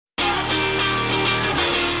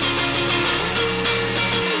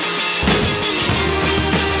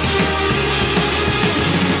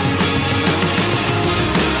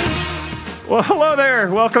Well, hello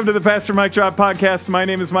there. Welcome to the Pastor Mike Drop Podcast. My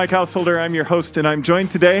name is Mike Householder. I'm your host, and I'm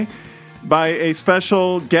joined today by a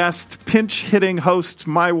special guest, pinch-hitting host,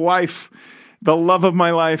 my wife, the love of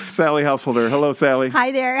my life, Sally Householder. Hello, Sally.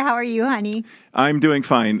 Hi there. How are you, honey? I'm doing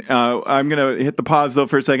fine. I'm going to hit the pause, though,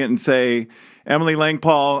 for a second and say, Emily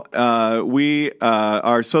Langpaul, we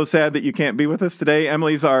are so sad that you can't be with us today.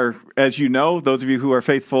 Emily's our, as you know, those of you who are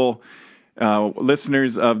faithful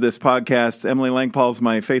listeners of this podcast, Emily Langpaul is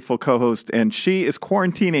my faithful co-host, and she is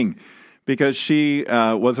quarantining because she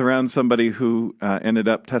was around somebody who ended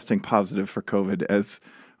up testing positive for COVID. As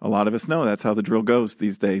a lot of us know, that's how the drill goes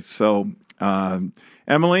these days. So,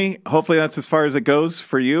 Emily, hopefully that's as far as it goes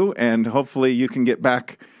for you, and hopefully you can get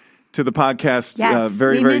back to the podcast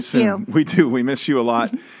very soon. You. We do. We miss you a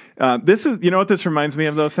lot. This is, you know what this reminds me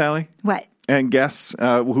of, though, Sally? What? And guests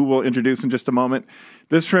who we'll introduce in just a moment.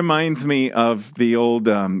 This reminds me of the old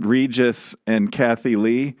Regis and Kathy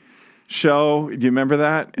Lee show. Do you remember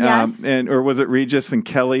that? Yes. Or was it Regis and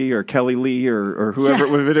Kelly or Kelly Lee or whoever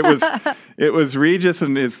it was? It was Regis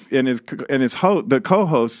and his the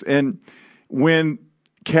co-hosts. And when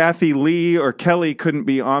Kathy Lee or Kelly couldn't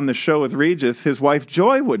be on the show with Regis, his wife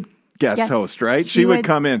Joy would guest host, right? She would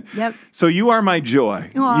come in. Yep. So you are my joy.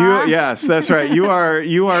 Yes, that's right. You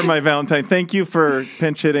are my Valentine. Thank you for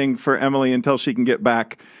pinch hitting for Emily until she can get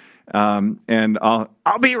back. And I'll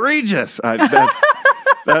be Regis.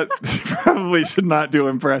 That probably should not do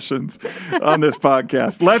impressions on this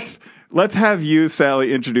podcast. Let's have you,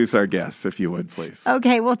 Sally, introduce our guests, if you would, please.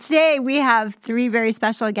 Okay. Well, today we have three very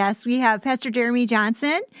special guests. We have Pastor Jeremy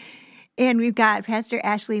Johnson, and we've got Pastor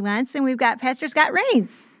Ashley Lentz, and we've got Pastor Scott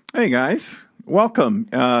Rains. Hey, guys. Welcome.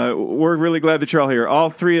 We're really glad that you're all here. All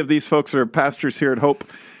three of these folks are pastors here at Hope.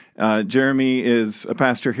 Jeremy is a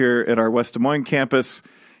pastor here at our West Des Moines campus.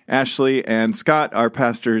 Ashley and Scott are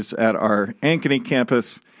pastors at our Ankeny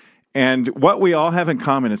campus. And what we all have in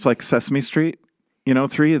common, it's like Sesame Street. You know,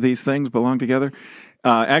 three of these things belong together.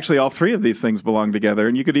 Actually, all three of these things belong together.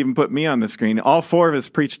 And you could even put me on the screen. All four of us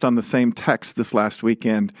preached on the same text this last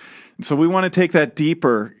weekend. So we want to take that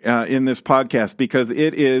deeper in this podcast because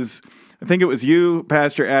it is, I think it was you,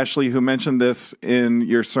 Pastor Ashley, who mentioned this in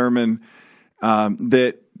your sermon,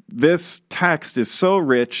 that this text is so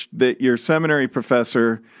rich that your seminary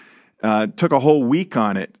professor took a whole week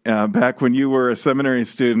on it back when you were a seminary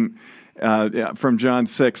student from John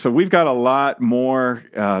 6. So we've got a lot more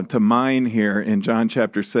to mine here in John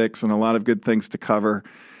chapter 6 and a lot of good things to cover.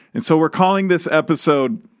 And so we're calling this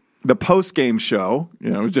episode the post-game show.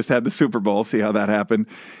 You know, we just had the Super Bowl. See how that happened.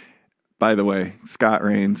 By the way, Scott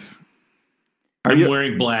Rains. I'm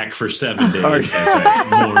wearing black for 7 days as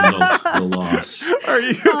I mourn the loss.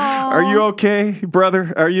 Are you okay,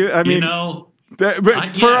 brother? Are you? I mean,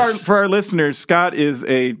 for our listeners, Scott is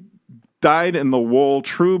a dyed-in-the-wool,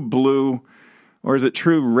 true blue, or is it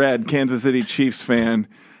true red Kansas City Chiefs fan.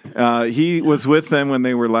 He was with them when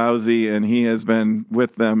they were lousy, and he has been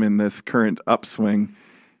with them in this current upswing.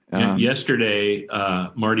 Yesterday,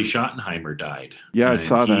 Marty Schottenheimer died. Yeah, I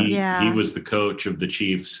saw that. He was the coach of the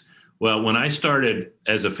Chiefs. Well, when I started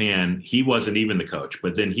as a fan, he wasn't even the coach,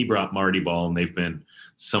 but then he brought Marty Ball, and they've been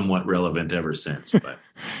somewhat relevant ever since. But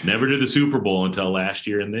never to the Super Bowl until last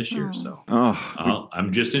year and this year. So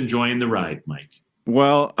I'm just enjoying the ride, Mike.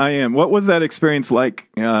 Well, I am. What was that experience like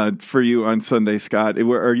for you on Sunday, Scott?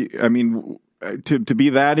 To be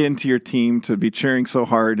that into your team, to be cheering so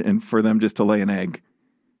hard, and for them just to lay an egg.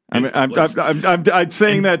 I'm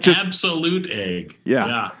saying that just absolute egg.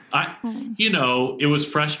 Yeah. It was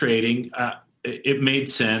frustrating. It made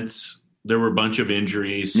sense. There were a bunch of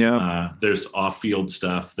injuries. Yeah. There's off-field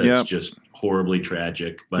stuff that's just horribly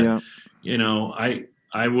tragic. But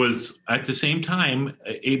I was at the same time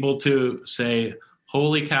able to say,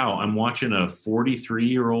 "Holy cow! I'm watching a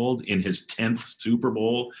 43-year-old in his 10th Super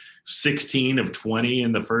Bowl, 16 of 20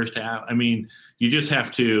 in the first half." I mean, you just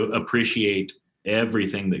have to appreciate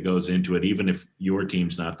everything that goes into it, even if your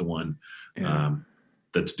team's not the one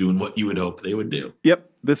that's doing what you would hope they would do. Yep.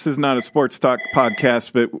 This is not a sports talk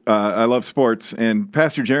podcast, but I love sports. And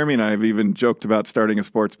Pastor Jeremy and I have even joked about starting a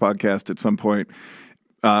sports podcast at some point.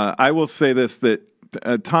 I will say this, that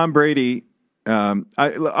Tom Brady,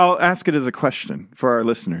 I'll ask it as a question for our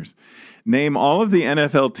listeners. Name all of the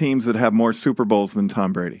NFL teams that have more Super Bowls than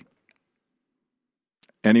Tom Brady.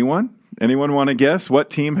 Anyone? Anyone want to guess what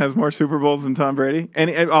team has more Super Bowls than Tom Brady?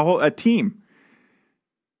 A team.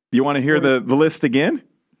 You want to hear the list again?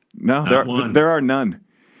 No, there are none.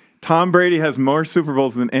 Tom Brady has more Super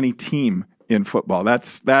Bowls than any team in football.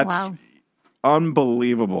 That's wow.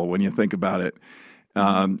 Unbelievable when you think about it.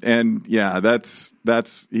 And yeah,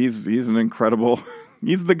 he's an incredible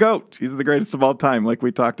He's the GOAT. He's the greatest of all time, like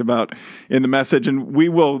we talked about in the message. And we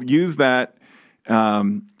will use that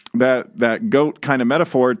that GOAT kind of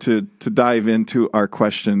metaphor to dive into our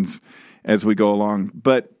questions as we go along.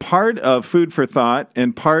 But part of Food for Thought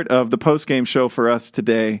and part of the post-game show for us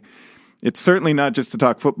today, it's certainly not just to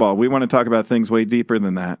talk football. We want to talk about things way deeper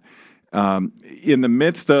than that. In the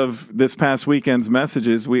midst of this past weekend's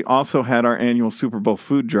messages, we also had our annual Super Bowl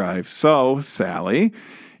food drive. So, Sally,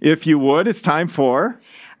 if you would, it's time for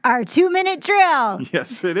our 2-minute drill.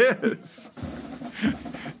 Yes, it is.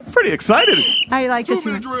 Pretty excited. I like the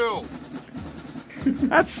 2-minute drill.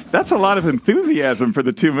 That's a lot of enthusiasm for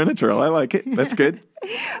the 2-minute drill. I like it. That's good.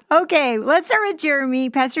 Okay, let's start with Jeremy.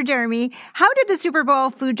 Pastor Jeremy, how did the Super Bowl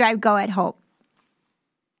food drive go at Hope?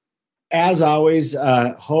 As always,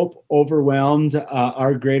 Hope overwhelmed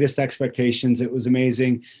our greatest expectations. It was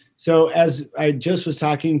amazing. So as I just was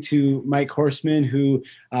talking to Mike Horseman, who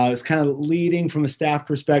is kind of leading from a staff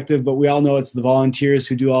perspective, but we all know it's the volunteers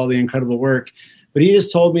who do all the incredible work. But he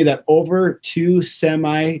just told me that over 2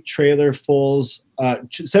 semi-trailers full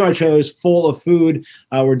of food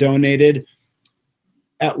were donated.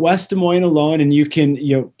 At West Des Moines alone, and you can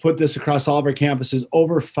put this across all of our campuses,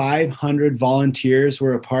 over 500 volunteers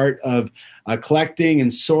were a part of collecting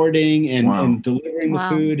and sorting and delivering the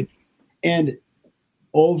food. And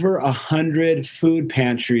over 100 food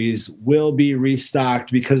pantries will be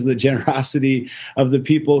restocked because of the generosity of the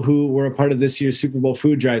people who were a part of this year's Super Bowl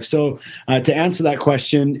food drive. So to answer that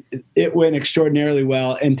question, it went extraordinarily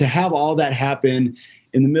well. And to have all that happen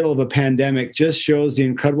in the middle of a pandemic just shows the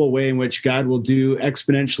incredible way in which God will do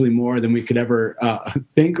exponentially more than we could ever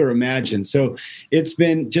think or imagine. So it's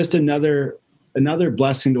been just another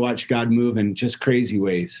blessing to watch God move in just crazy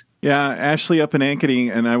ways. Yeah, Ashley up in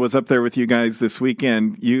Ankeny, and I was up there with you guys this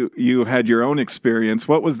weekend. You had your own experience.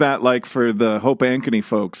 What was that like for the Hope Ankeny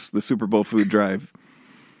folks, the Super Bowl food drive?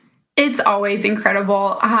 It's always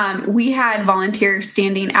incredible. We had volunteers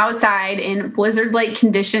standing outside in blizzard-like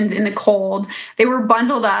conditions in the cold. They were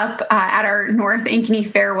bundled up at our North Ankeny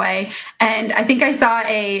Fairway. And I think I saw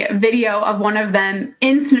a video of one of them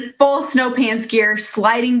in full snow pants gear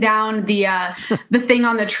sliding down the thing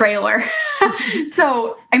on the trailer.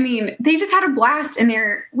 So, I mean, they just had a blast. And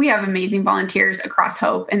we have amazing volunteers across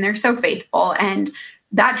Hope, and they're so faithful. And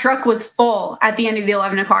that truck was full at the end of the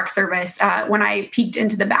 11 o'clock service when I peeked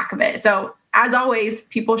into the back of it. So as always,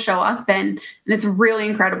 people show up and it's really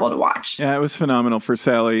incredible to watch. Yeah, it was phenomenal for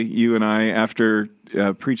Sally, you and I, after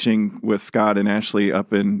preaching with Scott and Ashley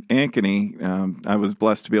up in Ankeny. I was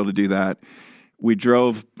blessed to be able to do that. We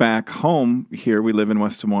drove back home here. We live in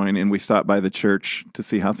West Des Moines, and we stopped by the church to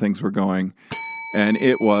see how things were going. And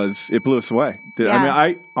it blew us away. Yeah. I mean,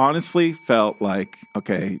 I honestly felt like,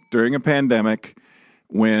 okay, during a pandemic,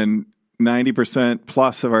 when 90%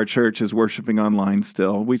 plus of our church is worshiping online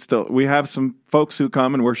still. We have some folks who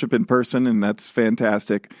come and worship in person, and that's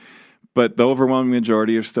fantastic. But the overwhelming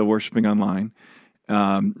majority are still worshiping online.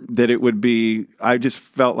 That it would be, I just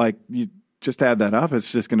felt like you just add that up,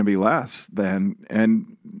 it's just going to be less than.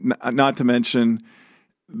 And not to mention,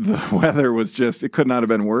 the weather was just, it could not have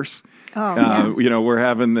been worse. Oh, yeah. We're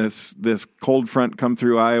having this cold front come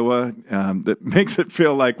through Iowa that makes it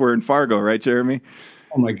feel like we're in Fargo, right, Jeremy?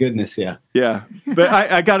 Oh, my goodness, yeah. Yeah, but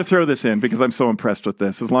I got to throw this in because I'm so impressed with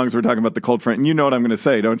this, as long as we're talking about the cold front. And you know what I'm going to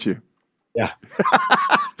say, don't you? Yeah.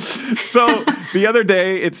 So the other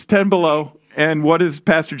day, it's 10 below. And what does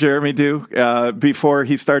Pastor Jeremy do before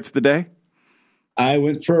he starts the day? I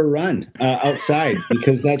went for a run outside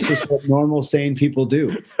because that's just what normal, sane people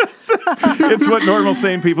do. It's what normal,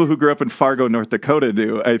 sane people who grew up in Fargo, North Dakota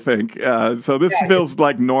do, I think. So this feels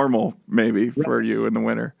like normal, maybe, for you in the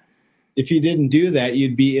winter. If you didn't do that,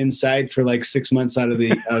 you'd be inside for like 6 months out of the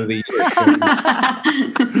year.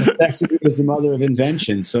 Necessity is the mother of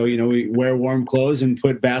invention. So, we wear warm clothes and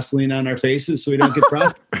put Vaseline on our faces so we don't get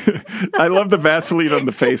frostbite. I love the Vaseline on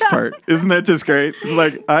the face part. Isn't that just great? It's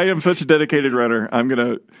like, I am such a dedicated runner.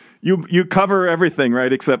 You cover everything,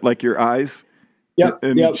 right? Except like your eyes. Yep.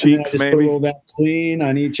 And cheeks, and I just maybe. Put a little Vaseline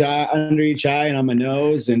on each eye, under each eye, and on my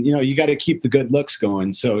nose. And you got to keep the good looks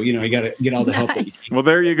going. So you got to get all the help that you need. Well,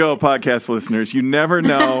 there you go, podcast listeners. You never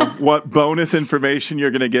know what bonus information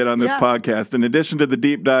you're going to get on this podcast. In addition to the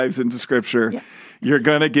deep dives into Scripture, you're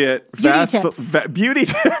going to get beauty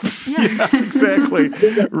tips. Yeah, exactly.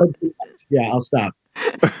 Yeah, I'll stop.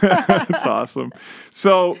 That's awesome.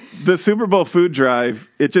 So the Super Bowl food drive,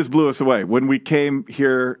 it just blew us away when we came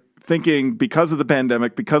here, thinking because of the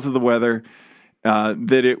pandemic, because of the weather,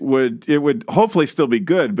 that it would hopefully still be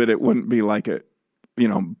good, but it wouldn't be like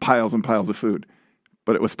piles and piles of food.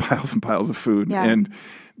 but it was piles and piles of food. Yeah. And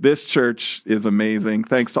this church is amazing.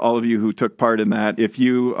 Thanks to all of you who took part in that. If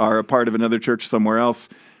you are a part of another church somewhere else,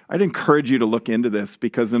 I'd encourage you to look into this,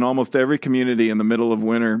 because in almost every community in the middle of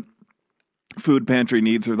winter, food pantry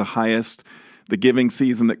needs are the highest. The giving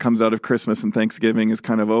season that comes out of Christmas and Thanksgiving is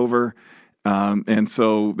kind of over. And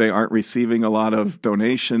so they aren't receiving a lot of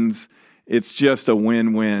donations. It's just a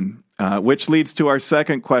win-win, which leads to our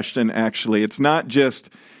second question, actually. It's not just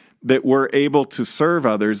that we're able to serve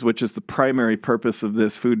others, which is the primary purpose of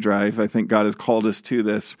this food drive. I think God has called us to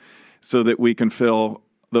this so that we can fill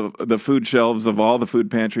the food shelves of all the food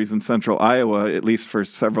pantries in central Iowa, at least for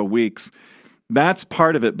several weeks. That's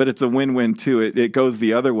part of it, but it's a win-win too. It goes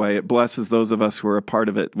the other way. It blesses those of us who are a part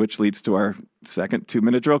of it, which leads to our second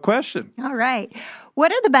 2-minute drill question. All right.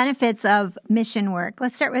 What are the benefits of mission work?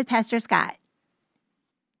 Let's start with Pastor Scott.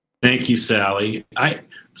 Thank you, Sally.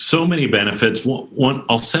 So many benefits. One,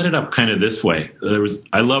 I'll set it up kind of this way.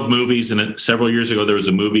 I love movies, and several years ago there was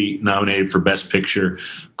a movie nominated for Best Picture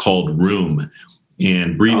called Room,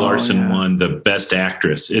 and Brie Larson won the Best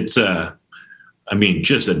Actress. It's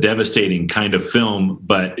just a devastating kind of film,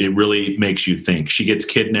 but it really makes you think. She gets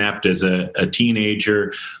kidnapped as a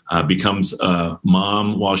teenager, becomes a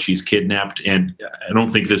mom while she's kidnapped. And I don't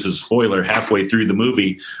think this is a spoiler. Halfway through the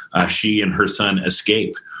movie, she and her son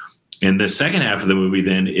escape. And the second half of the movie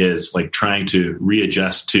then is like trying to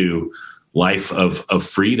readjust to life of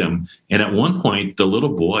freedom. And at one point, the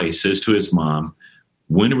little boy says to his mom,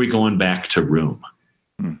 "When are we going back to Room?"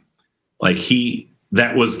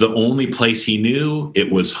 That was the only place he knew.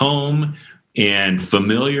 It was home and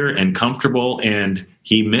familiar and comfortable, and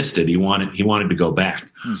he missed it. He wanted to go back.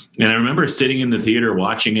 And I remember sitting in the theater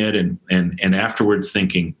watching it and afterwards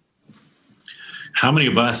thinking, how many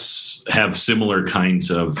of us have similar kinds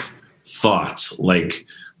of thoughts? Like,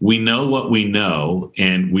 we know what we know,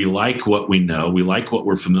 and we like what we know. We like what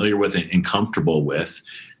we're familiar with and comfortable with.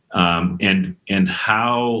 And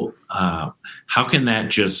how can that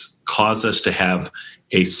just cause us to have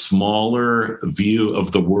a smaller view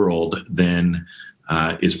of the world than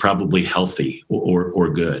is probably healthy or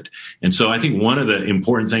good? And so I think one of the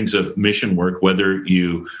important things of mission work, whether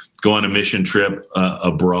you go on a mission trip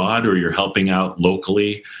abroad or you're helping out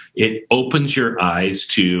locally, it opens your eyes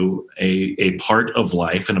to a part of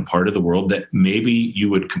life and a part of the world that maybe you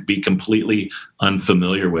would be completely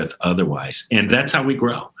unfamiliar with otherwise. And that's how we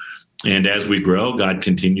grow. And as we grow, God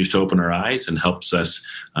continues to open our eyes and helps us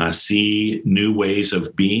see new ways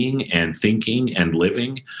of being and thinking and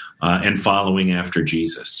living and following after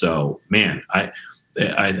Jesus. So, man,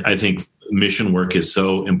 I think mission work is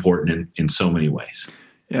so important in so many ways.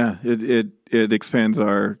 Yeah, it expands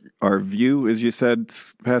our view, as you said,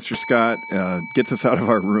 Pastor Scott, gets us out of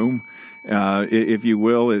our room, if you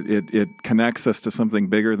will. It connects us to something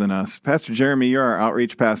bigger than us. Pastor Jeremy, you're our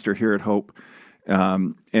outreach pastor here at Hope.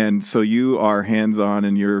 And so you are hands-on,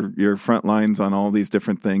 and you're front lines on all these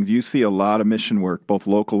different things. You see a lot of mission work, both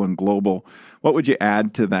local and global. What would you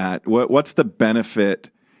add to that? What's the benefit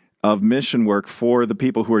of mission work for the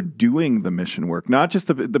people who are doing the mission work? Not just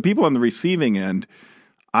the people on the receiving end.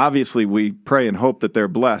 Obviously, we pray and hope that they're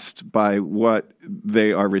blessed by what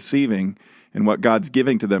they are receiving and what God's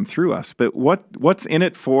giving to them through us. But what's in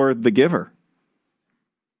it for the giver?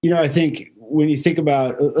 I think when you think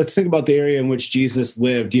about, let's think about the area in which Jesus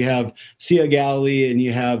lived. You have Sea of Galilee and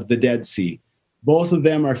you have the Dead Sea. Both of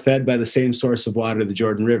them are fed by the same source of water, the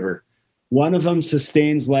Jordan River. One of them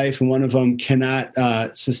sustains life and one of them cannot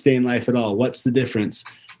sustain life at all. What's the difference?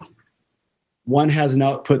 One has an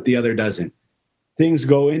output, the other doesn't. Things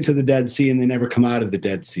go into the Dead Sea and they never come out of the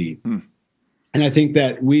Dead Sea. And I think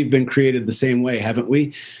that we've been created the same way, haven't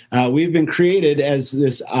we? We've been created as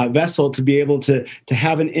this vessel to be able to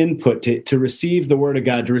have an input, to receive the Word of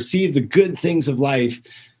God, to receive the good things of life.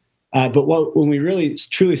 But when we really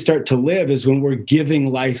truly start to live is when we're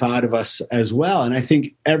giving life out of us as well. And I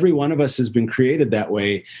think every one of us has been created that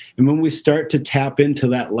way. And when we start to tap into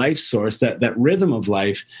that life source, that rhythm of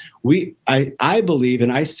life, I believe,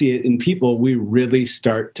 and I see it in people, we really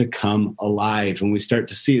start to come alive. And we start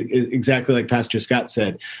to see, exactly like Pastor Scott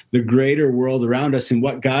said, the greater world around us and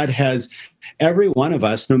what God has. Every one of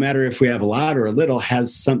us, no matter if we have a lot or a little,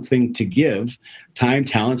 has something to give: time,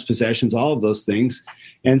 talents, possessions, all of those things.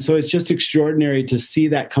 And so it's just extraordinary to see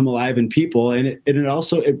that come alive in people. And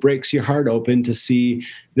it breaks your heart open to see,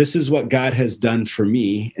 this is what God has done for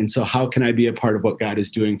me. And so how can I be a part of what God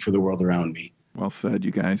is doing for the world around me? Well said,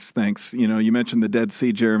 you guys. Thanks. You mentioned the Dead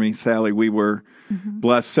Sea, Jeremy. Sally, we were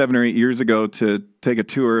blessed 7 or 8 years ago to take a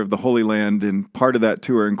tour of the Holy Land, and part of that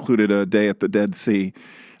tour included a day at the Dead Sea.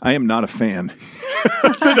 I am not a fan.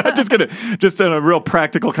 I'm just on a real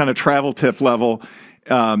practical kind of travel tip level.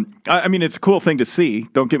 I mean, it's a cool thing to see.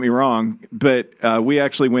 Don't get me wrong, but we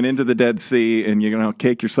actually went into the Dead Sea, and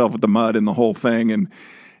cake yourself with the mud and the whole thing, and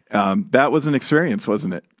that was an experience,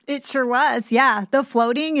 wasn't it? It sure was. Yeah, the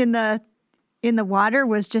floating in the water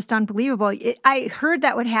was just unbelievable. I heard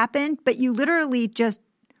that would happen, but you literally just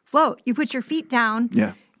float. You put your feet down.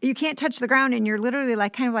 Yeah. You can't touch the ground, and you're literally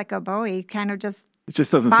kind of like a buoy, kind of just. It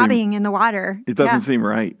just doesn't bobbing in the water. It doesn't seem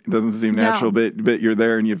right. It doesn't seem natural, but you're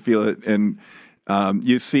there and you feel it, and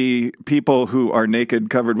you see people who are naked,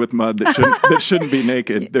 covered with mud that shouldn't be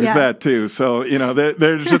naked. There's that too. So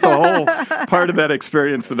there's just a whole part of that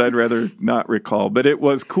experience that I'd rather not recall. But it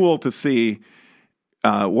was cool to see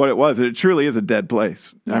what it was. It truly is a dead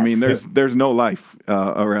place. Yes. I mean, there's no life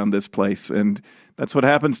around this place, and that's what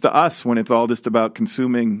happens to us when it's all just about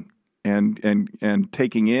consuming and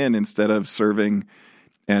taking in instead of serving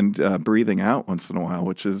and breathing out once in a while,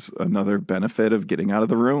 which is another benefit of getting out of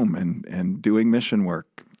the room and doing mission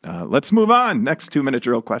work. Let's move on. Next 2-minute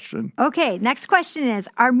drill question. Okay, next question is,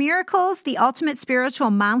 are miracles the ultimate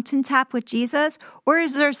spiritual mountaintop with Jesus, or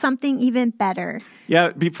is there something even better? Yeah,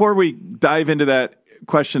 before we dive into that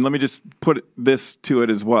question, let me just put this to it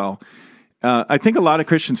as well. I think a lot of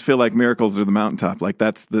Christians feel like miracles are the mountaintop, like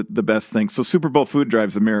that's the best thing. So Super Bowl food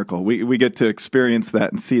drive's a miracle. We get to experience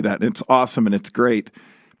that and see that. And it's awesome and it's great.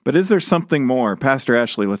 But is there something more? Pastor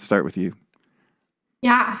Ashley, let's start with you.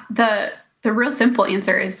 Yeah, the real simple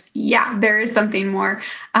answer is, yeah, there is something more.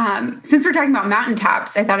 Since we're talking about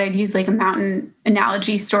mountaintops, I thought I'd use a mountain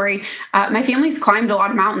analogy story. My family's climbed a lot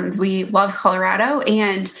of mountains. We love Colorado.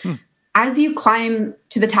 And as you climb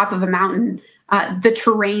to the top of a mountain, the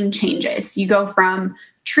terrain changes. You go from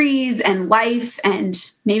trees and life and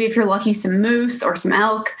maybe if you're lucky, some moose or some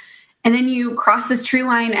elk. And then you cross this tree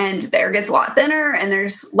line and the air gets a lot thinner and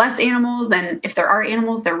there's less animals. And if there are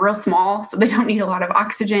animals, they're real small, so they don't need a lot of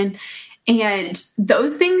oxygen. And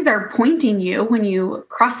those things are pointing you when you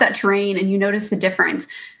cross that terrain and you notice the difference.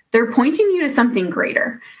 They're pointing you to something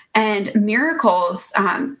greater. And miracles,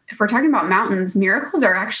 if we're talking about mountains, miracles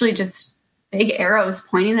are actually just big arrows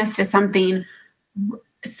pointing us to something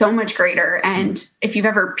so much greater. And if you've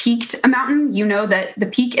ever peaked a mountain, you know that the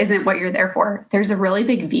peak isn't what you're there for. There's a really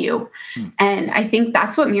big view. And I think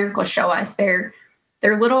that's what miracles show us. They're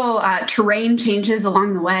little terrain changes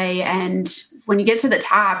along the way. And when you get to the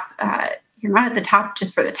top, you're not at the top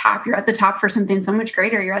just for the top. You're at the top for something so much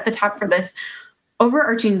greater. You're at the top for this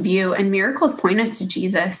overarching view. And miracles point us to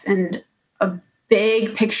Jesus and a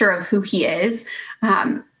big picture of who he is.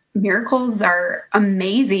 Miracles are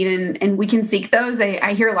amazing and we can seek those.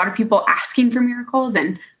 I hear a lot of people asking for miracles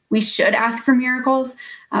and we should ask for miracles,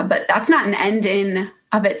 but that's not an end in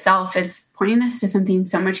of itself. It's pointing us to something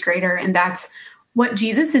so much greater. And that's what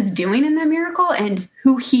Jesus is doing in that miracle and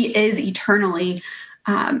who he is eternally.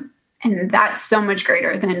 And that's so much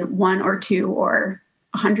greater than 1 or 2 or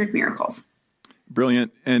 100 miracles.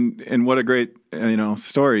 Brilliant. And what a great,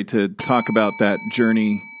 story to talk about that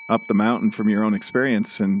journey up the mountain from your own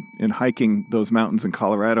experience and hiking those mountains in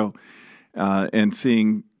Colorado and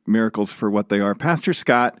seeing miracles for what they are. Pastor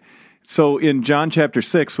Scott, so in John chapter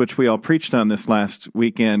 6, which we all preached on this last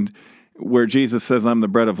weekend, where Jesus says, I'm the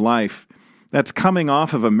bread of life, that's coming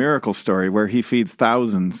off of a miracle story where he feeds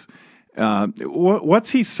thousands. What's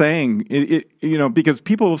he saying? Because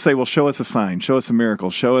people will say, well, show us a sign, show us a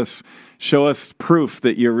miracle, show us proof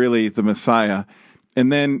that you're really the Messiah.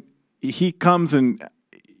 And then he comes and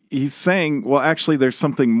he's saying, well, actually, there's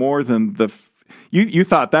something more than you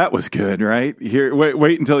thought that was good, right? Here,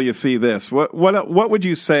 wait until you see this. What would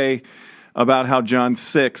you say about how John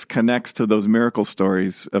 6 connects to those miracle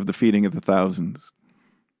stories of the feeding of the thousands?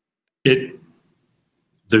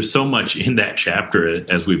 There's so much in that chapter,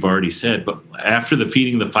 as we've already said, but after the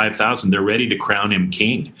feeding of the 5,000, they're ready to crown him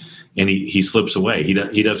king, and he slips away.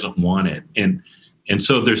 He doesn't want it. And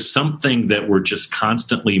so there's something that we're just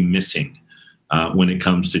constantly missing when it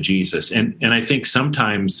comes to Jesus. And I think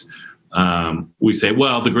sometimes we say,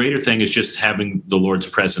 well, the greater thing is just having the Lord's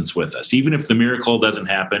presence with us. Even if the miracle doesn't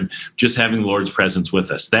happen, just having the Lord's presence with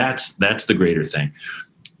us, that's the greater thing.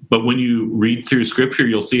 But when you read through Scripture,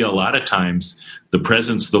 you'll see a lot of times the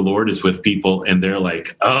presence of the Lord is with people, and they're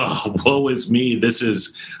like, oh, woe is me. This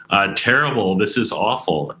is terrible. This is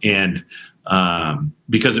awful. And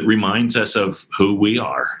because it reminds us of who we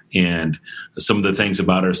are and some of the things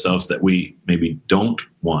about ourselves that we maybe don't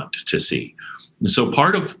want to see. And so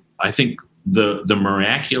part of, I think, the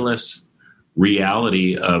miraculous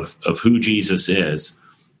reality of who Jesus is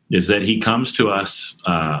that he comes to us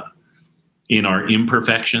in our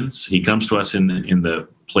imperfections. He comes to us in the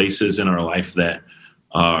places in our life that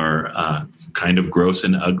are kind of gross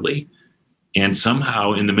and ugly. and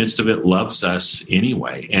somehow in the midst of it loves us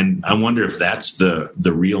anyway. And I wonder if that's the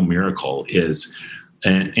real miracle, is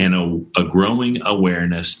a growing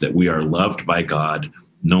awareness that we are loved by God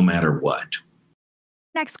no matter what.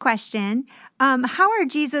 Next question. How are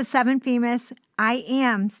Jesus' 7 famous I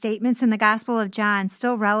am statements in the Gospel of John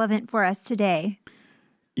still relevant for us today?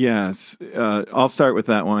 Yes. I'll start with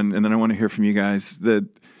that one, and then I want to hear from you guys. The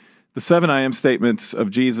 7 I am statements of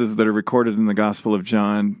Jesus that are recorded in the Gospel of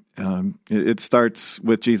John, it starts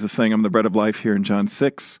with Jesus saying, I'm the bread of life here in John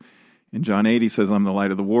 6. In John 8, he says, I'm the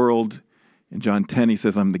light of the world. In John 10, he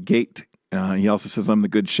says, I'm the gate. He also says, I'm the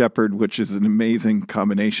good shepherd, which is an amazing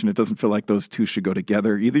combination. It doesn't feel like those two should go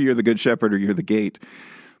together. Either you're the good shepherd or you're the gate.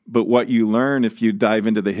 But what you learn if you dive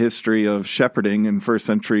into the history of shepherding in first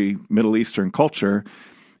century Middle Eastern culture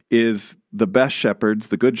is the best shepherds,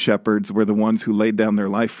 the good shepherds, were the ones who laid down their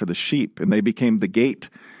life for the sheep, and they became the gate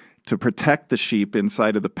to protect the sheep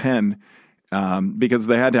inside of the pen because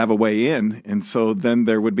they had to have a way in, and so then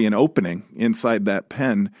there would be an opening inside that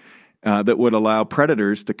pen that would allow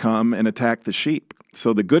predators to come and attack the sheep.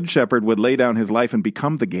 So the good shepherd would lay down his life and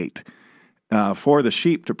become the gate for the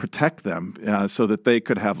sheep to protect them so that they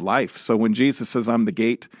could have life. So when Jesus says, I'm the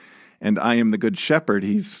gate, and I am the good shepherd,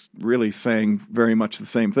 he's really saying very much the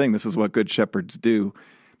same thing. This is what good shepherds do.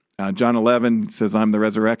 John 11 says, I'm the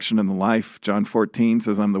resurrection and the life. John 14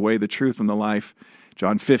 says, I'm the way, the truth, and the life.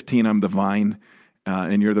 John 15, I'm the vine,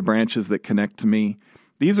 and you're the branches that connect to me.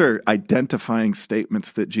 These are identifying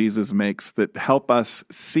statements that Jesus makes that help us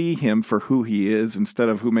see him for who he is instead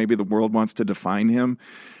of who maybe the world wants to define him.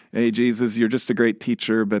 Hey, Jesus, you're just a great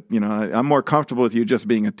teacher, but I'm more comfortable with you just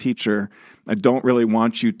being a teacher. I don't really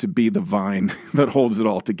want you to be the vine that holds it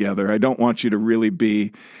all together. I don't want you to really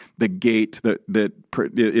be the gate that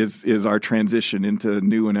is our transition into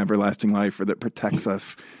new and everlasting life, or that protects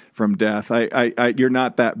us from death. You're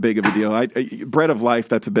not that big of a deal. Bread of life,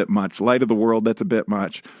 that's a bit much. Light of the world, that's a bit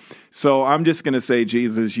much. So I'm just going to say,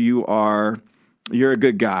 Jesus, you're a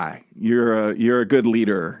good guy. You're a good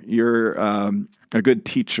leader. You're a good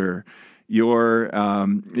teacher. You're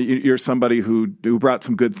somebody who brought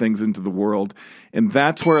some good things into the world, and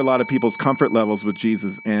that's where a lot of people's comfort levels with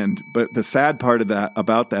Jesus end. But the sad part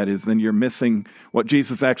about that is then you're missing what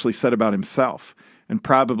Jesus actually said about himself, and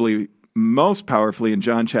probably most powerfully in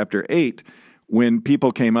John chapter 8, when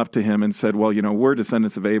people came up to him and said, well, we're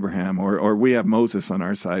descendants of Abraham, or we have Moses on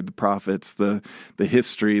our side, the prophets, the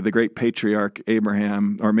history, the great patriarch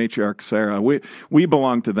Abraham, or matriarch Sarah. We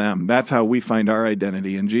belong to them. That's how we find our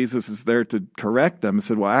identity. And Jesus is there to correct them and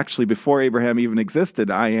said, well, actually, before Abraham even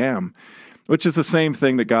existed, I am, which is the same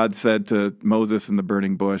thing that God said to Moses in the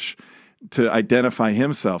burning bush to identify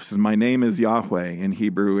himself. He says, my name is Yahweh in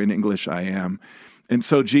Hebrew, in English, I am. And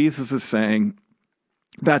so Jesus is saying,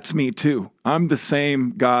 that's me too. I'm the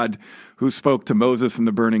same God who spoke to Moses in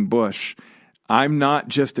the burning bush. I'm not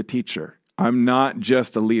just a teacher. I'm not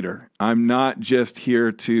just a leader. I'm not just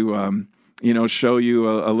here to, show you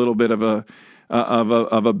a little bit of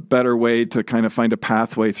a better way to kind of find a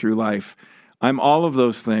pathway through life. I'm all of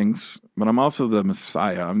those things, but I'm also the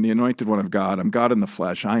Messiah. I'm the anointed one of God. I'm God in the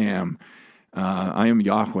flesh. I am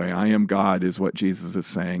Yahweh. I am God is what Jesus is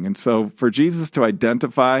saying. And so for Jesus to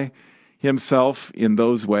identify himself in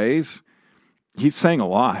those ways, he's saying a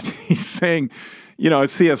lot. He's saying,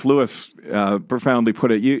 as C.S. Lewis profoundly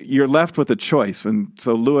put it, you're left with a choice. And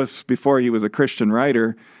so Lewis, before he was a Christian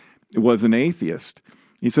writer, was an atheist.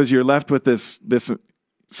 He says you're left with this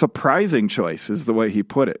surprising choice, is the way he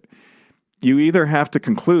put it. You either have to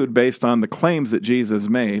conclude, based on the claims that Jesus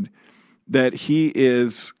made, that he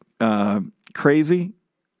is crazy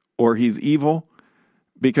or he's evil,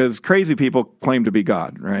 because crazy people claim to be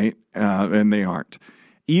God, right? And they aren't.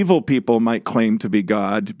 Evil people might claim to be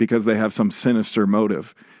God because they have some sinister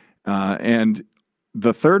motive. And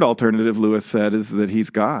the third alternative, Lewis said, is that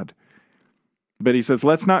he's God. But he says,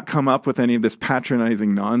 let's not come up with any of this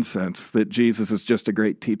patronizing nonsense that Jesus is just a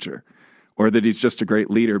great teacher or that he's just a great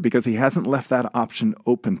leader, because he hasn't left that option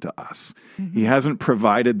open to us. Mm-hmm. He hasn't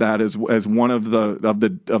provided that as one of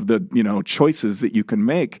the choices that you can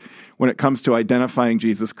make when it comes to identifying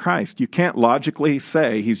Jesus Christ. You can't logically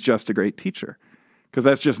say he's just a great teacher, because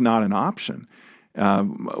that's just not an option.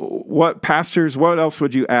 What else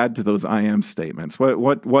would you add to those I am statements?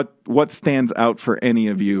 What stands out for any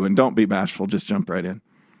of you? And don't be bashful, just jump right in.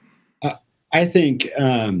 I think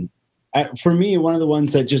for me, one of the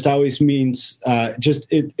ones that just always means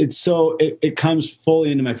it comes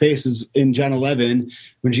fully into my face is in John 11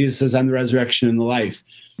 when Jesus says, "I'm the resurrection and the life."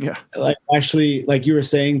 Yeah. Like actually, like you were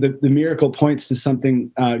saying, the miracle points to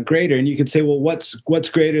something greater. And you could say, well, what's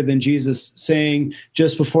greater than Jesus saying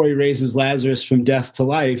just before he raises Lazarus from death to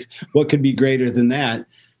life? What could be greater than that?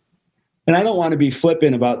 And I don't want to be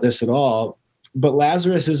flippant about this at all, but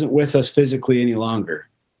Lazarus isn't with us physically any longer.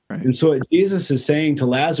 Right. And so what Jesus is saying to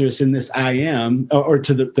Lazarus in this I am, or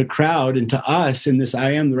to the crowd and to us in this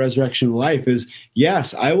I am, the resurrection of life, is,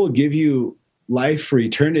 yes, I will give you life for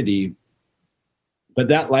eternity, but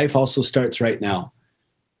that life also starts right now.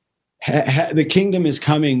 The kingdom is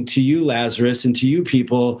coming to you, Lazarus, and to you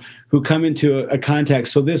people who come into a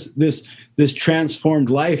context. So this transformed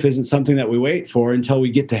life isn't something that we wait for until we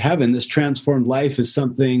get to heaven. This transformed life is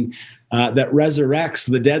something that resurrects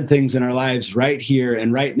the dead things in our lives right here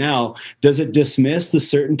and right now. Does it dismiss the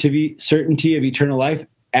certainty of eternal life?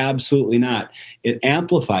 Absolutely not. It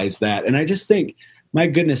amplifies that. And I just think, my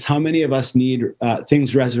goodness, how many of us need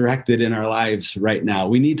things resurrected in our lives right now?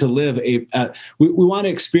 We need to live we want to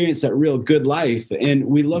experience that real good life, and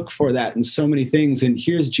we look for that in so many things. And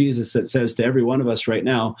here's Jesus that says to every one of us right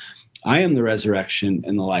now, I am the resurrection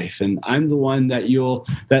and the life, and I'm the one that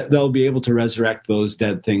they'll be able to resurrect those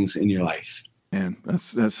dead things in your life. Man,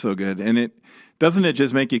 that's so good. And doesn't it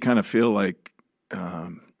just make you kind of feel like,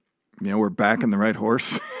 we're back in the right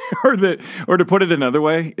horse? or to put it another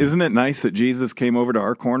way, isn't it nice that Jesus came over to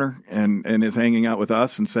our corner and is hanging out with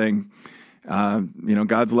us and saying,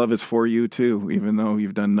 God's love is for you too, even though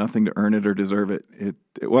you've done nothing to earn it or deserve it.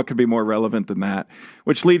 What could be more relevant than that?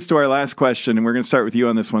 Which leads to our last question, and we're going to start with you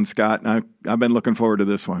on this one, Scott. I've been looking forward to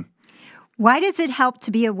this one. Why does it help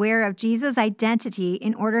to be aware of Jesus' identity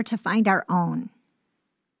in order to find our own?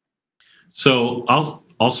 So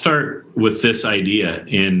I'll start with this idea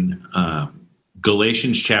in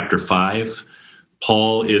Galatians chapter 5.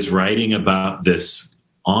 Paul is writing about this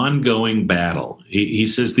ongoing battle. He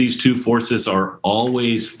says these two forces are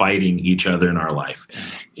always fighting each other in our life.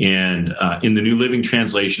 And in the New Living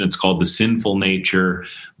Translation, it's called the sinful nature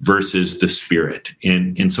versus the spirit.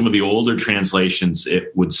 In some of the older translations,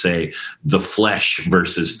 it would say the flesh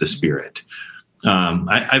versus the spirit.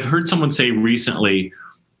 I've heard someone say recently,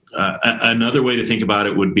 another way to think about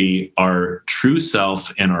it would be our true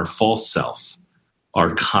self and our false self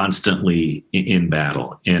are constantly in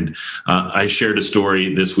battle. And I shared a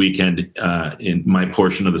story this weekend in my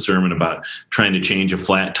portion of the sermon about trying to change a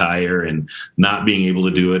flat tire and not being able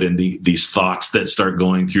to do it, and these thoughts that start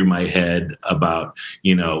going through my head about,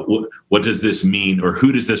 what does this mean, or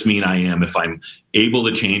who does this mean I am if I'm able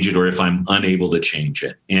to change it or if I'm unable to change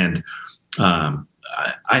it. And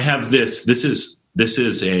I have this is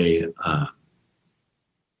a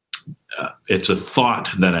it's a thought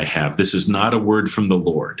that I have. This is not a word from the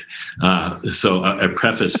Lord. So I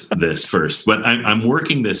preface this first, but I'm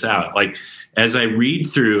working this out. Like, as I read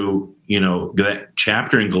through, that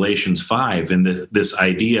chapter in Galatians 5 and this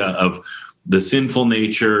idea of the sinful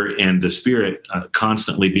nature and the spirit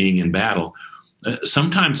constantly being in battle,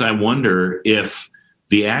 sometimes I wonder if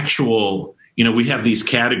the actual, we have these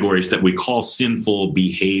categories that we call sinful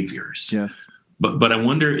behaviors. Yes. But I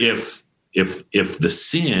wonder if the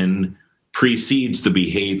sin precedes the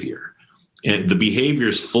behavior, and the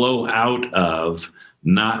behaviors flow out of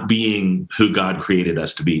not being who God created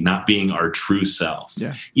us to be, not being our true self.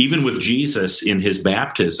 Yeah. Even with Jesus in his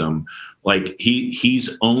baptism, like he's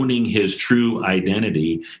owning his true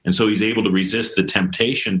identity, and so he's able to resist the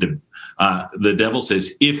temptation to. The devil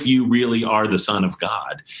says, if you really are the Son of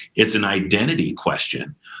God, it's an identity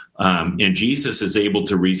question. And Jesus is able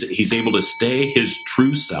to he's able to stay his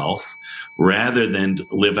true self rather than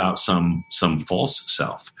live out some false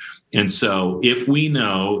self. And so if we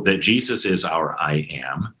know that Jesus is our I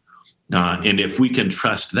am, and if we can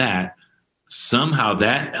trust that, somehow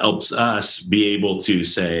that helps us be able to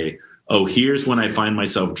say, oh, here's when I find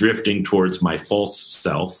myself drifting towards my false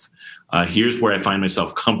self. Here's where I find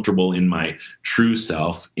myself comfortable in my true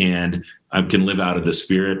self, and I can live out of the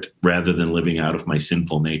spirit rather than living out of my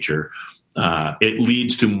sinful nature. It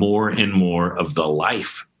leads to more and more of the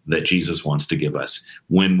life that Jesus wants to give us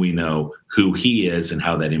when we know who he is and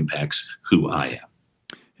how that impacts who I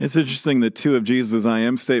am. It's interesting that two of Jesus' I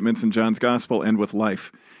am statements in John's gospel end with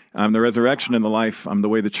life. I'm the resurrection and the life. I'm the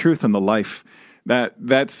way, the truth, and the life.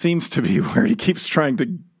 That seems to be where he keeps trying to,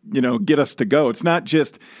 get us to go. It's not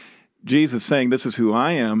just Jesus saying, this is who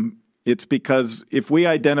I am. It's because if we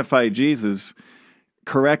identify Jesus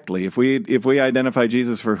correctly, if we identify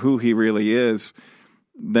Jesus for who he really is,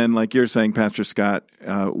 then, like you're saying, Pastor Scott,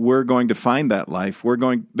 we're going to find that life.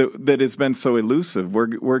 That has been so elusive.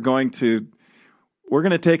 We're going to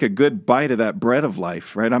take a good bite of that bread of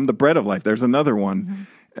life, right? I'm the bread of life. There's another one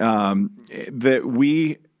that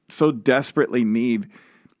we so desperately need.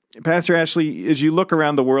 Pastor Ashley, as you look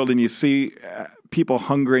around the world and you see people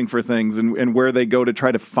hungering for things and where they go to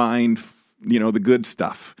try to find, the good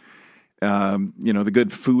stuff, the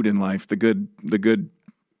good food in life, the good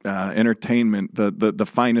entertainment, the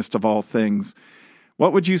finest of all things,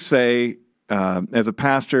 what would you say as a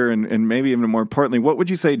pastor, and maybe even more importantly, what would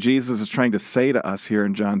you say Jesus is trying to say to us here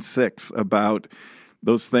in John 6 about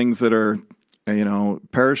those things that are,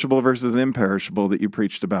 perishable versus imperishable that you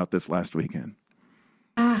preached about this last weekend?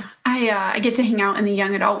 I get to hang out in the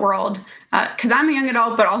young adult world because I'm a young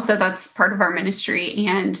adult, but also that's part of our ministry.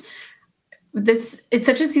 And it's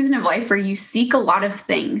such a season of life where you seek a lot of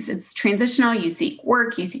things. It's transitional. You seek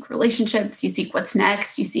work, you seek relationships, you seek what's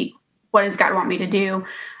next, you seek what does God want me to do.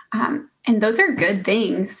 And those are good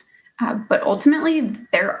things. But ultimately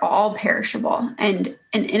they're all perishable. And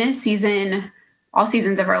in a season, all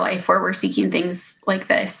seasons of our life where we're seeking things like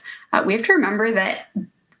this, we have to remember that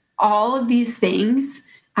all of these things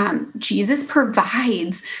Jesus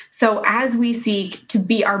provides. So as we seek to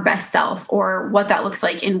be our best self, or what that looks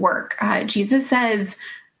like in work, Jesus says,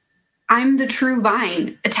 I'm the true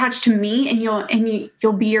vine. Attached to me, and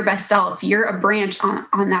you'll be your best self. You're a branch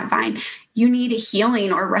on that vine. You need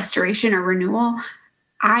healing or restoration or renewal.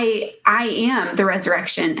 I am the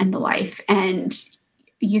resurrection and the life. And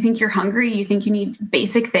you think you're hungry, you think you need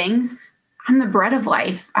basic things. I'm the bread of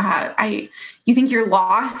life. You think you're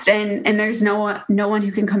lost and there's no one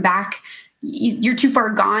who can come back. You're too far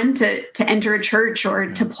gone to enter a church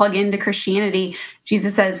or to plug into Christianity.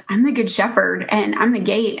 Jesus says, I'm the good shepherd and I'm the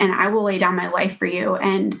gate and I will lay down my life for you.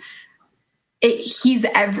 And he's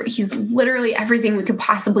literally everything we could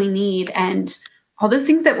possibly need. And all those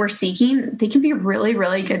things that we're seeking, they can be really,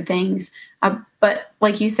 really good things. But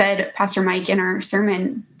like you said, Pastor Mike, in our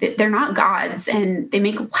sermon, they're not gods and they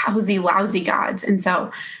make lousy gods. And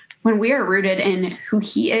so when we are rooted in who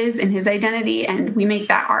he is and his identity, and we make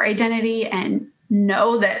that our identity and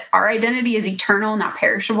know that our identity is eternal, not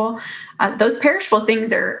perishable, those perishable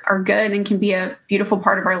things are good and can be a beautiful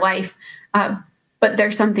part of our life. But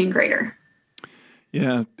there's something greater.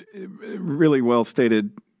 Yeah, really well stated.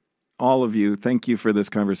 All of you, thank you for this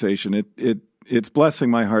conversation. It's blessing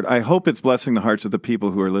my heart. I hope it's blessing the hearts of the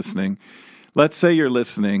people who are listening. Let's say you're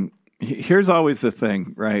listening. Here's always the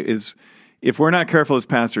thing, right, is if we're not careful as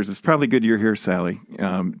pastors, it's probably good you're here, Sally,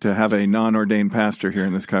 to have a non-ordained pastor here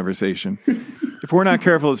in this conversation. If we're not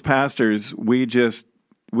careful as pastors, we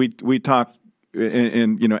talk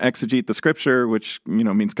and exegete the scripture, which,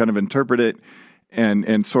 means kind of interpret it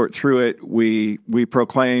and sort through it. We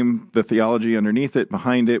proclaim the theology underneath it,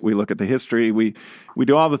 behind it. We look at the history. We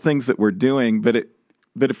do all the things that we're doing, but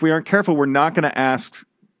if we aren't careful, we're not going to ask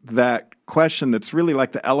that question that's really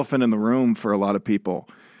like the elephant in the room for a lot of people.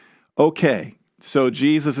 Okay, so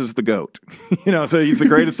Jesus is the GOAT. So he's the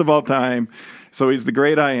greatest of all time. So he's the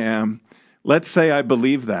great I am. Let's say I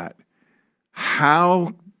believe that.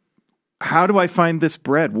 How do I find this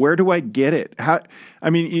bread? Where do I get it?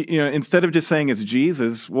 Instead of just saying it's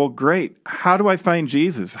Jesus, well, great. How do I find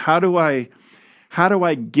Jesus? How do I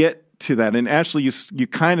get to that? And Ashley, you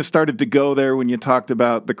kind of started to go there when you talked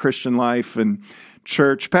about the Christian life and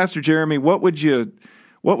church. Pastor Jeremy, what would you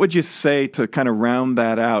say to kind of round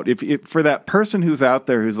that out? If for that person who's out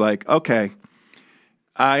there who's like, okay,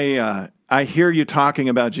 I hear you talking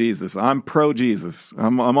about Jesus. I'm pro Jesus.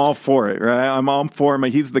 I'm all for it, right? I'm all for him.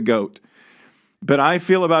 He's the GOAT. But I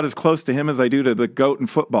feel about as close to him as I do to the GOAT in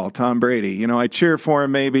football, Tom Brady. I cheer for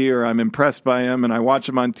him maybe, or I'm impressed by him and I watch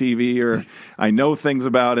him on TV, or I know things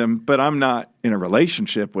about him, but I'm not in a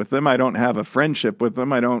relationship with him. I don't have a friendship with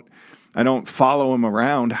him. I don't follow him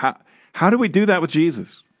around. How do we do that with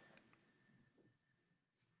Jesus?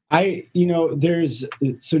 Jesus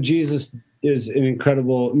is an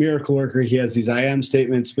incredible miracle worker. He has these I am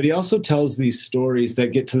statements, but he also tells these stories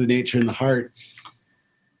that get to the nature and the heart.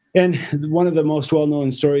 And one of the most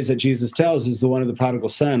well-known stories that Jesus tells is the one of the prodigal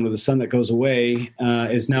son, where the son that goes away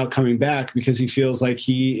is now coming back because he feels like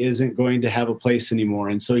he isn't going to have a place anymore.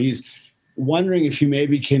 And so he's wondering if he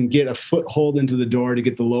maybe can get a foothold into the door to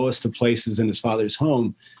get the lowest of places in his father's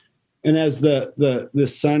home. And as the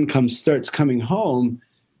son starts coming home,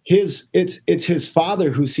 it's his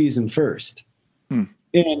father who sees him first.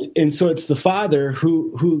 And so it's the father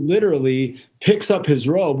who literally picks up his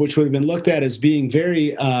robe, which would have been looked at as being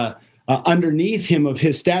very underneath him of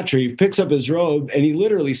his stature. He picks up his robe and he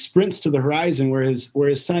literally sprints to the horizon where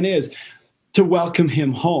his son is to welcome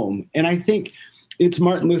him home. And I think it's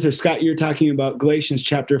Martin Luther. Scott, you're talking about Galatians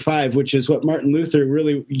chapter 5, which is what Martin Luther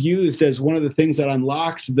really used as one of the things that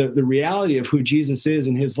unlocked the reality of who Jesus is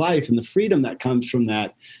in his life and the freedom that comes from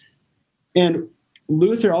that. And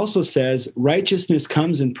Luther also says righteousness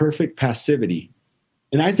comes in perfect passivity.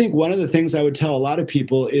 And I think one of the things I would tell a lot of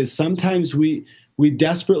people is sometimes we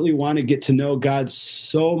desperately want to get to know God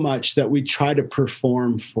so much that we try to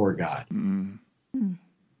perform for God. Mm.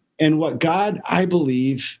 And what God, I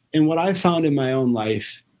believe, and what I found in my own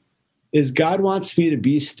life is God wants me to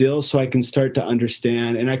be still so I can start to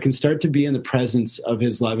understand and I can start to be in the presence of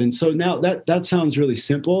his love. And so now that sounds really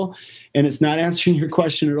simple, and it's not answering your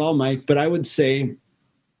question at all, Mike, but I would say,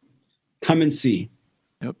 come and see.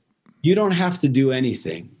 Yep. You don't have to do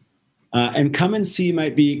anything. And come and see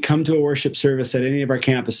might be come to a worship service at any of our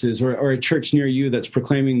campuses or a church near you that's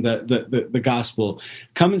proclaiming the gospel.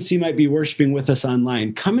 Come and see might be worshiping with us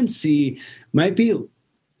online. Come and see might be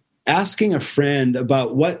asking a friend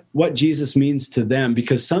about what Jesus means to them,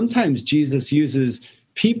 because sometimes Jesus uses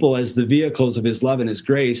people as the vehicles of his love and his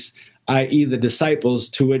grace, i.e. the disciples,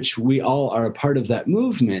 to which we all are a part of that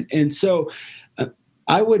movement. And so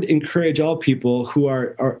I would encourage all people who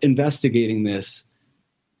are investigating this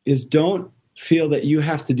is don't feel that you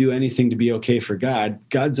have to do anything to be okay for God.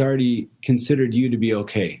 God's already considered you to be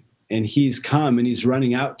okay. And he's come and he's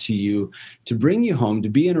running out to you to bring you home, to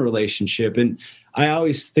be in a relationship. And I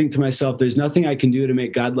always think to myself, there's nothing I can do to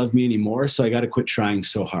make God love me anymore, so I got to quit trying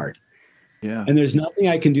so hard. Yeah. And there's nothing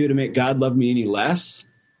I can do to make God love me any less,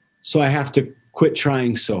 so I have to quit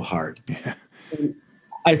trying so hard. Yeah.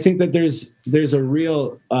 I think that there's a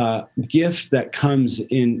real gift that comes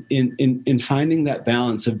in finding that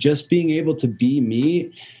balance of just being able to be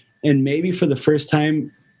me, and maybe for the first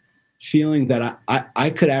time feeling that I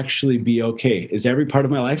could actually be okay. Is every part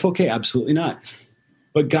of my life okay? Absolutely not.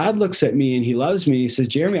 But God looks at me and he loves me. And he says,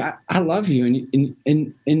 Jeremy, I love you.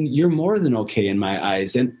 And you're more than okay in my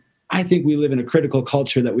eyes. And I think we live in a critical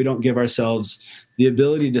culture that we don't give ourselves the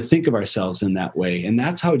ability to think of ourselves in that way. And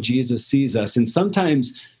that's how Jesus sees us. And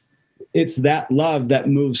sometimes it's that love that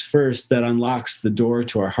moves first that unlocks the door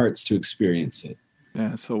to our hearts to experience it.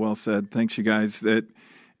 Yeah, so well said. Thanks, you guys.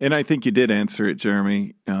 And I think you did answer it,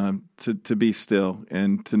 Jeremy, to be still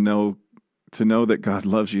and to know that God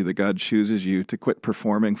loves you, that God chooses you, to quit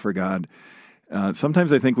performing for God.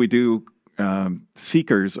 Sometimes I think we do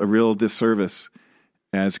seekers a real disservice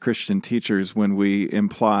as Christian teachers when we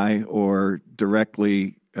imply or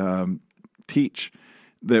directly teach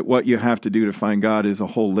that what you have to do to find God is a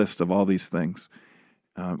whole list of all these things.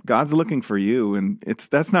 God's looking for you, and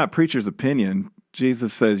that's not preacher's opinion.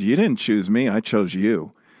 Jesus says, you didn't choose me, I chose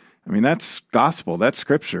you. I mean, that's gospel, that's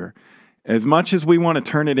scripture. As much as we want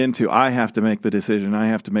to turn it into, I have to make the decision, I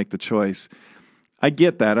have to make the choice, I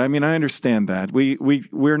get that. I mean, I understand that.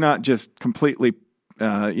 We're not just completely,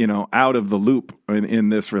 out of the loop in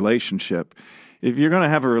this relationship. If you're going to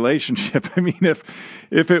have a relationship, I mean,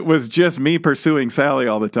 if it was just me pursuing Sally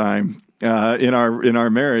all the time in our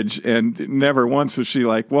marriage, and never once was she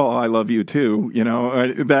like, well, I love you too,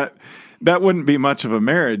 that wouldn't be much of a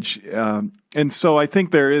marriage. And so I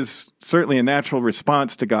think there is certainly a natural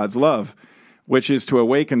response to God's love, which is to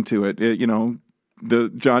awaken to it. The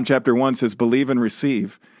John chapter 1 says, believe and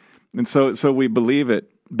receive. And so we believe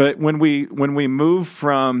it. But when we move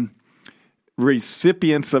from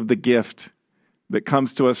recipients of the gift that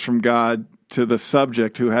comes to us from God to the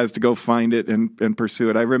subject who has to go find it and pursue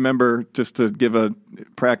it. I remember, just to give a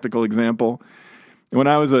practical example, when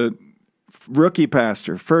I was a rookie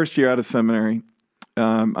pastor, first year out of seminary,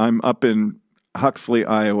 I'm up in Huxley,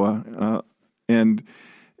 Iowa, and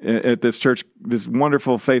at this church, this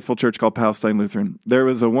wonderful, faithful church called Palestine Lutheran. There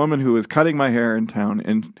was a woman who was cutting my hair in town,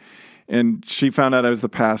 and she found out I was the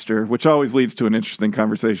pastor, which always leads to an interesting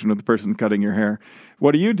conversation with the person cutting your hair.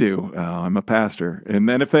 What do you do? Oh, I'm a pastor. And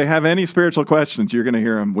then if they have any spiritual questions, you're going to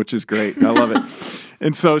hear them, which is great. I love it.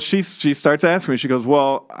 And so she starts asking me, she goes,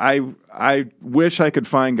 well, I wish I could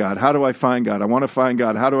find God. How do I find God? I want to find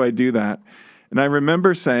God. How do I do that? And I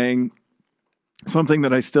remember saying something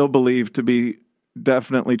that I still believe to be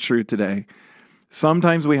definitely true today.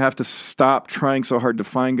 Sometimes we have to stop trying so hard to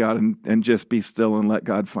find God and just be still and let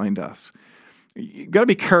God find us. You got to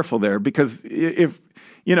be careful there, because if,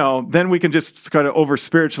 then we can just kind of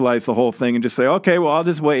over-spiritualize the whole thing and just say, okay, well, I'll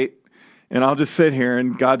just wait and I'll just sit here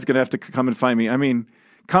and God's going to have to come and find me. I mean,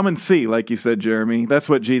 come and see, like you said, Jeremy. That's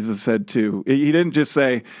what Jesus said too. He didn't just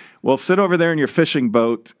say, well, sit over there in your fishing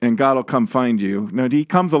boat and God will come find you. No, he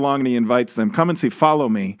comes along and he invites them, come and see, follow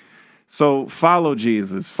me. So follow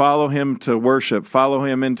Jesus, follow him to worship, follow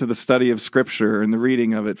him into the study of Scripture and the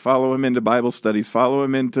reading of it, follow him into Bible studies, follow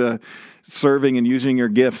him into serving and using your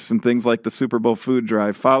gifts and things like the Super Bowl food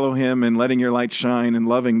drive, follow him in letting your light shine and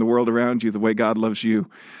loving the world around you the way God loves you.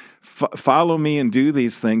 Follow me and do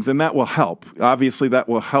these things, and that will help. Obviously, that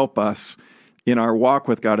will help us in our walk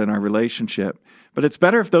with God, in our relationship. But it's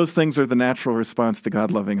better if those things are the natural response to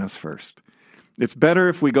God loving us first. it's better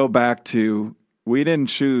if we go back to, we didn't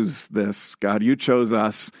choose this, God, you chose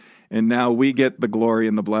us, and now we get the glory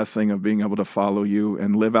and the blessing of being able to follow you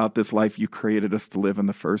and live out this life you created us to live in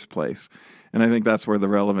the first place. And I think that's where the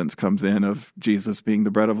relevance comes in of Jesus being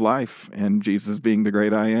the bread of life and Jesus being the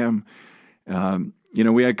great I am.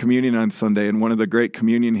 We had communion on Sunday, and one of the great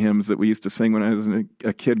communion hymns that we used to sing when I was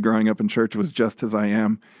a kid growing up in church was Just As I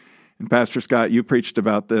Am. And Pastor Scott, you preached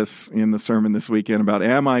about this in the sermon this weekend about,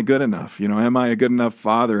 am I good enough? Am I a good enough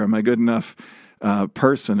father? Am I a good enough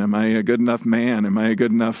person? Am I a good enough man? Am I a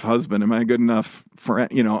good enough husband? Am I a good enough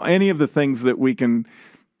friend? Any of the things that we can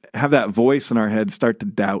have that voice in our head start to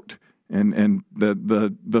doubt, and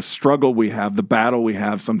the struggle we have, the battle we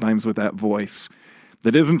have sometimes with that voice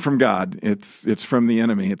that isn't from God. It's from the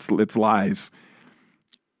enemy. It's lies.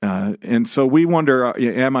 And so we wonder,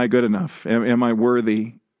 am I good enough? Am I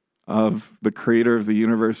worthy of the creator of the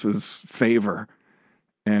universe's favor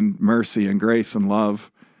and mercy and grace and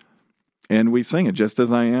love? And we sing it, Just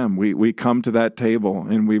As I Am. We come to that table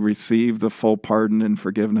and we receive the full pardon and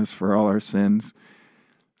forgiveness for all our sins.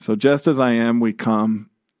 So just as I am, we come,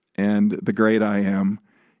 and the great I am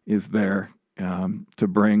is there to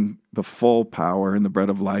bring the full power and the bread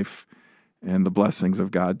of life and the blessings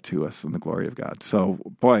of God to us and the glory of God. So,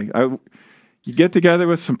 boy, you get together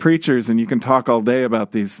with some preachers and you can talk all day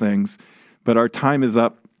about these things, but our time is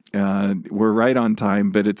up. We're right on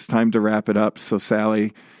time, but it's time to wrap it up. So,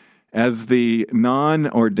 Sally, as the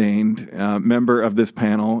non-ordained member of this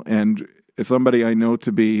panel and somebody I know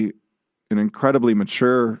to be an incredibly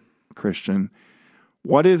mature Christian,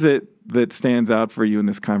 what is it that stands out for you in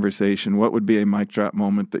this conversation? What would be a mic drop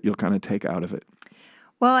moment that you'll kind of take out of it?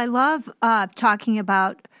 Well, I love talking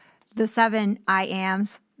about the 7 I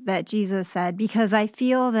ams that Jesus said, because I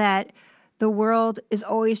feel that the world is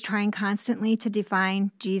always trying constantly to define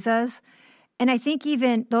Jesus. And I think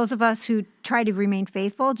even those of us who try to remain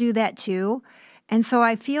faithful do that too. And so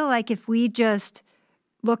I feel like if we just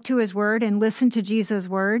look to his word and listen to Jesus'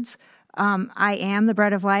 words, I am the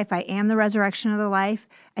bread of life, I am the resurrection of the life,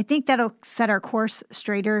 I think that'll set our course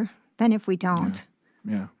straighter than if we don't.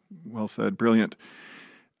 Yeah. Well said. Brilliant.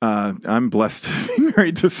 I'm blessed to be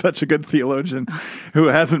married to such a good theologian who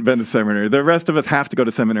hasn't been to seminary. The rest of us have to go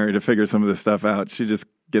to seminary to figure some of this stuff out. She just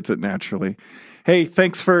gets it naturally. Hey,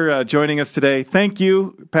 thanks for joining us today. Thank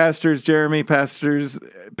you, Pastors Jeremy, Pastors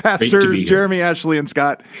Jeremy, Ashley, and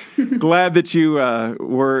Scott. Glad that you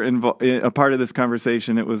were a part of this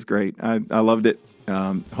conversation. It was great. I loved it.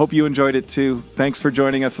 Hope you enjoyed it too. Thanks for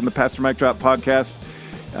joining us on the Pastor Mic Drop podcast.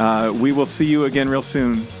 We will see you again real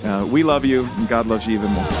soon. We love you, and God loves you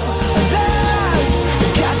even more.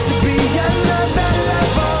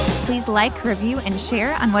 Please like, review, and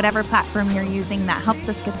share on whatever platform you're using. That helps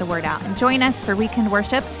us get the word out. And join us for weekend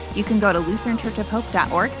worship. You can go to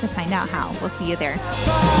LutheranChurchofHope.org to find out how. We'll see you there.